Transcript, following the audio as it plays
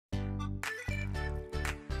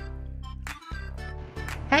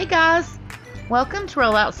Hey guys, welcome to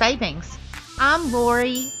Rollout Savings. I'm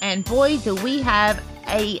Lori, and boy do we have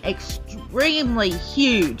a extremely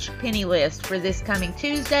huge penny list for this coming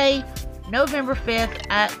Tuesday, November 5th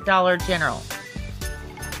at Dollar General.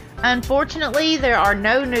 Unfortunately, there are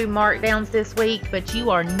no new markdowns this week, but you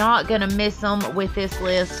are not going to miss them with this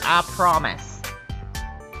list, I promise.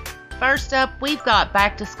 First up, we've got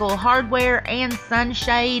back to school hardware and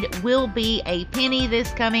sunshade will be a penny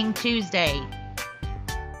this coming Tuesday.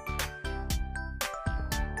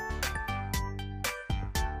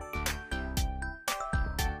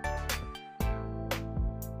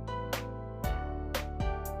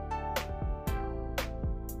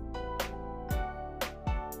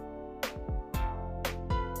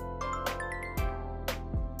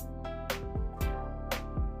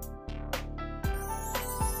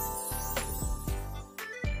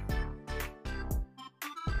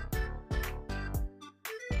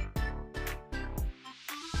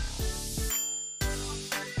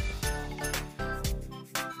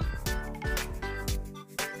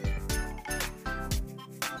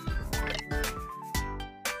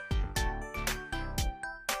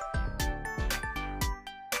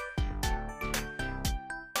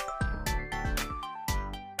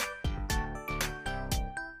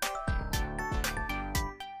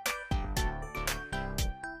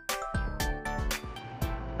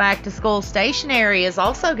 Back to school stationery is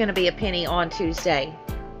also going to be a penny on Tuesday.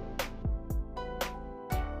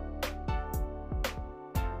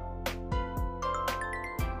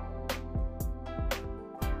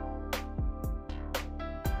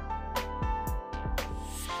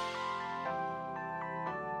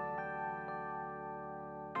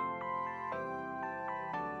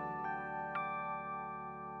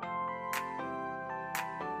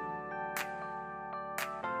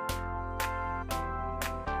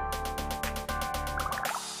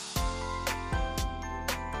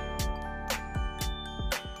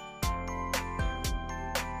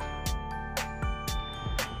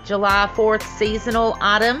 July 4th seasonal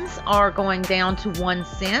items are going down to 1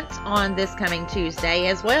 cent on this coming Tuesday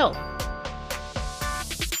as well.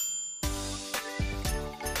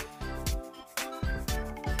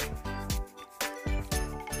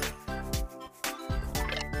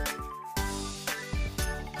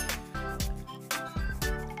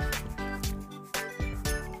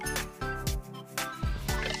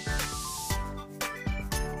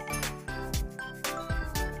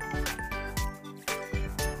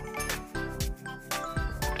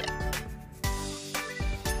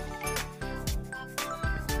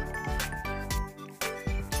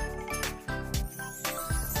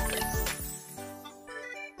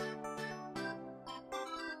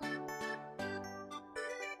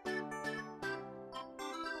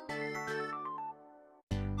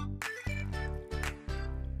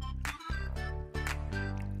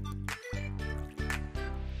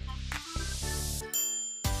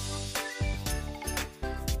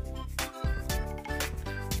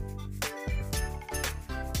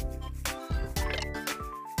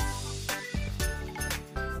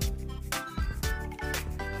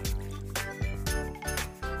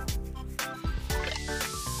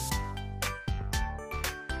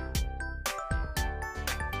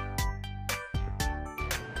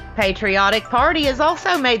 Patriotic Party has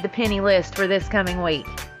also made the penny list for this coming week.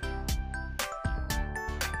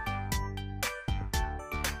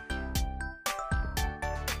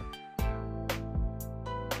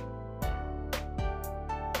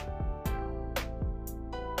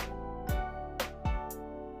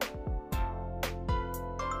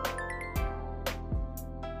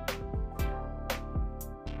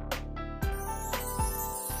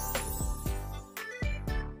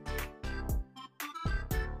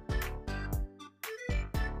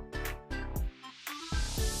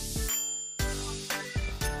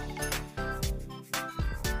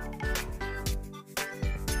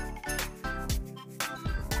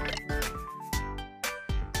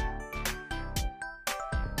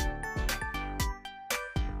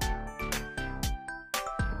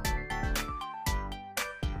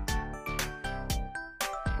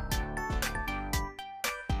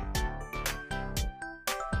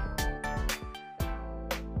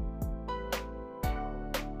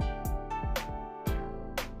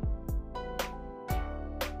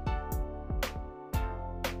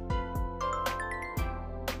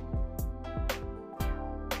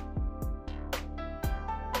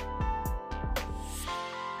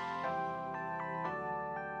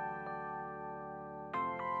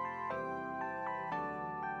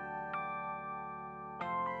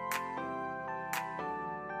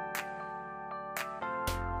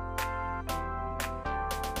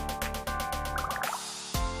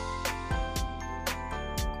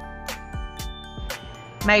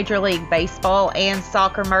 Major League Baseball and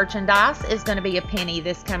soccer merchandise is going to be a penny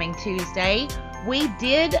this coming Tuesday. We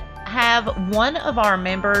did have one of our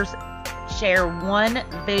members share one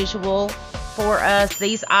visual for us.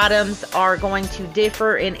 These items are going to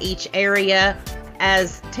differ in each area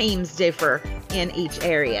as teams differ in each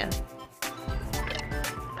area.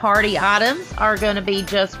 Party items are going to be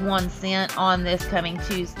just 1 cent on this coming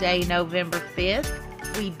Tuesday, November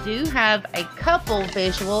 5th. We do have a couple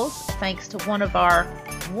visuals thanks to one of our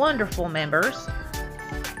wonderful members.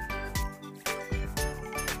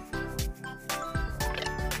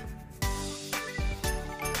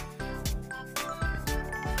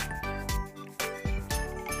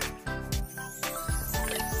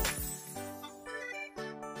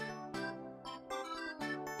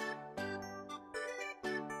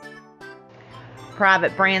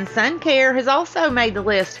 Private Brand Sun Care has also made the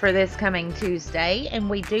list for this coming Tuesday, and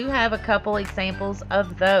we do have a couple examples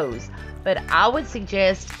of those. But I would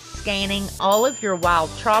suggest scanning all of your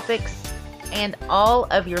Wild Tropics and all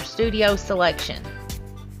of your Studio Selection.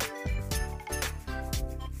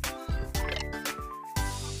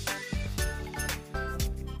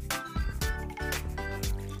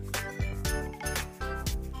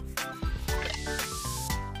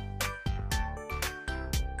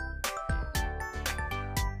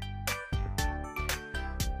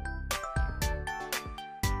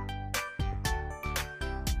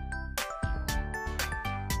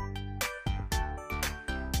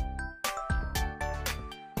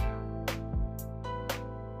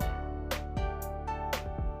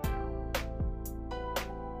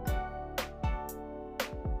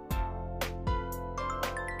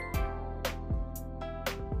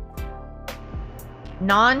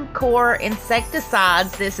 Non-core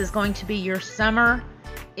insecticides, this is going to be your summer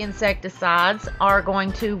insecticides, are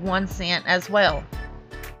going to 1 cent as well.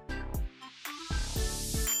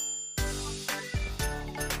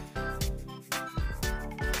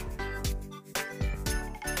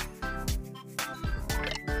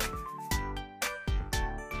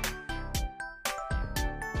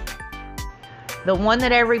 The one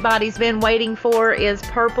that everybody's been waiting for is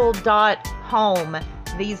Purple Dot Home.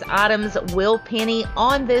 These items will penny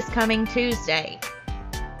on this coming Tuesday.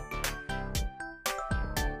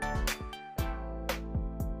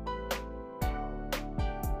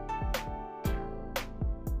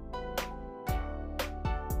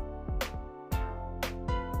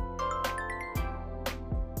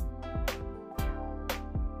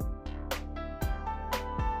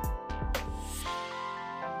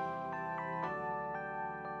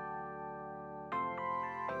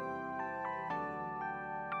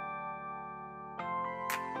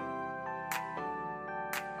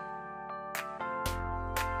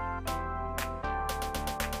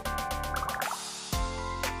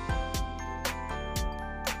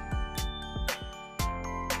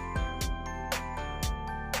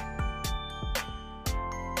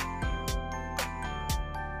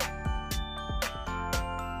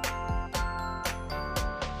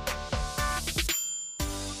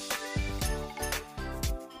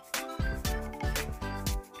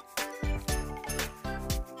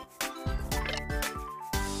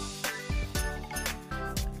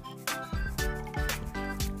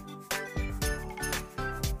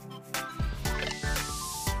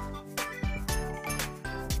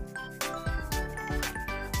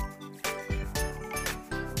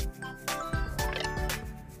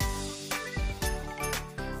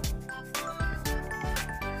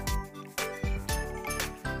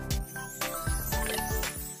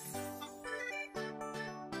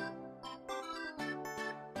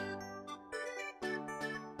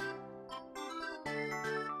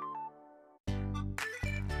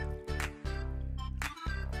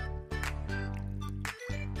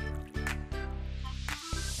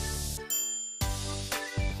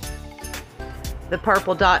 The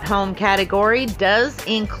Purple Dot Home category does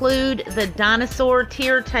include the dinosaur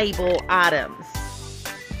tier table items.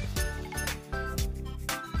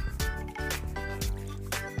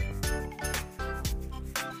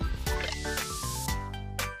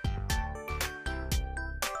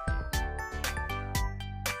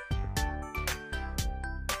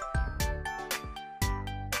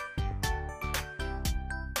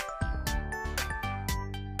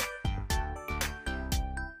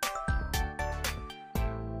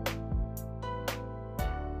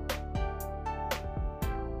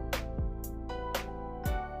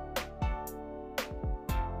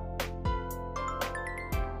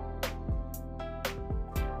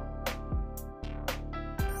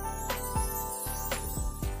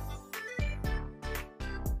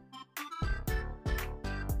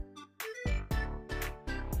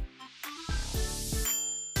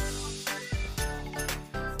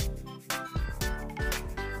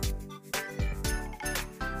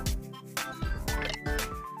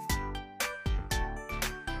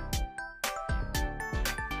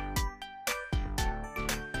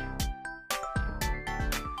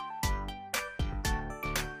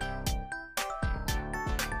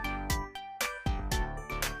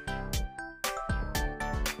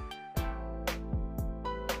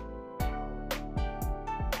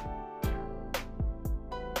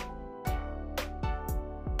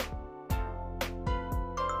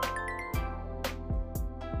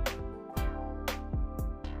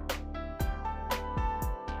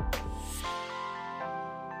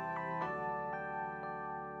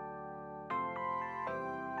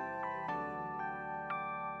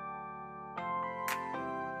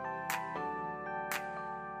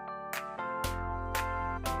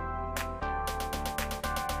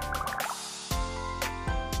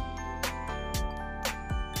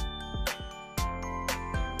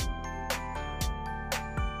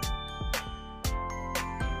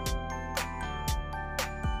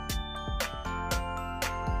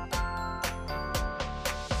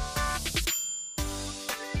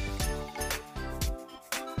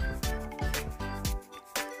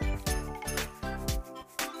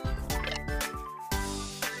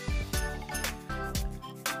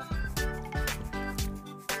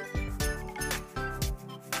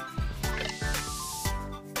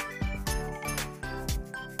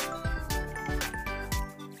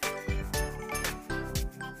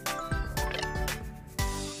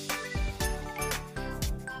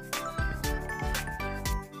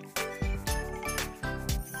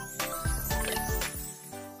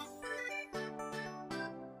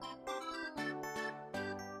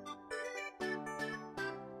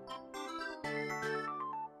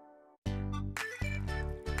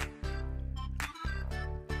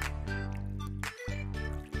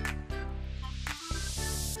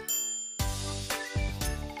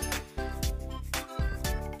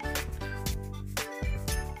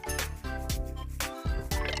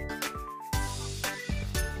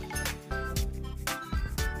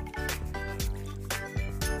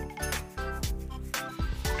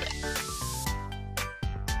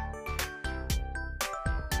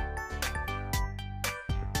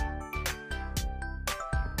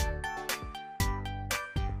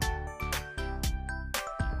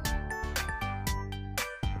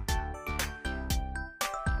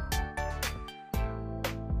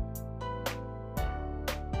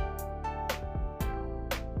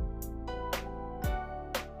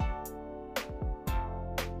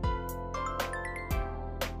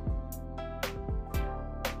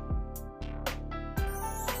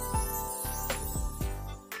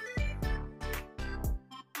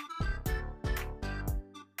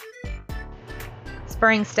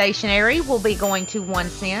 Spring stationery will be going to 1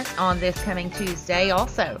 cent on this coming Tuesday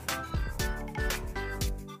also.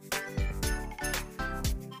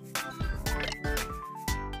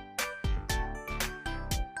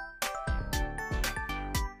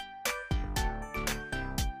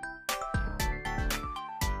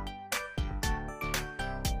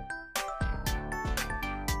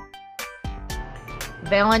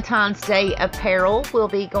 Valentine's Day apparel will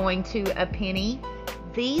be going to a penny.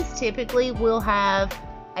 These typically will have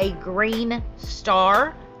a green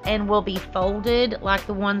star and will be folded like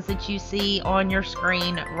the ones that you see on your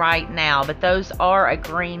screen right now, but those are a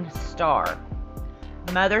green star.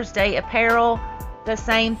 Mother's Day apparel, the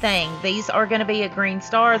same thing. These are going to be a green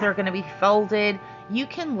star. They're going to be folded. You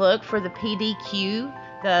can look for the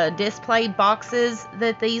PDQ, the displayed boxes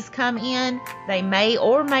that these come in. They may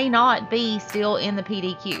or may not be still in the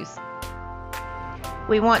PDQs.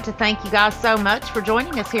 We want to thank you guys so much for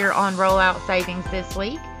joining us here on Rollout Savings this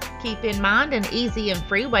week. Keep in mind, an easy and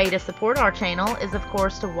free way to support our channel is, of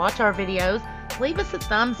course, to watch our videos, leave us a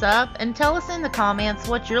thumbs up, and tell us in the comments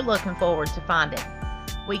what you're looking forward to finding.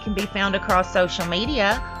 We can be found across social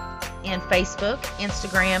media in Facebook,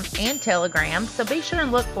 Instagram, and Telegram, so be sure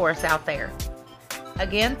and look for us out there.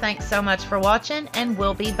 Again, thanks so much for watching, and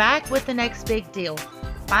we'll be back with the next big deal.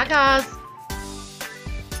 Bye, guys.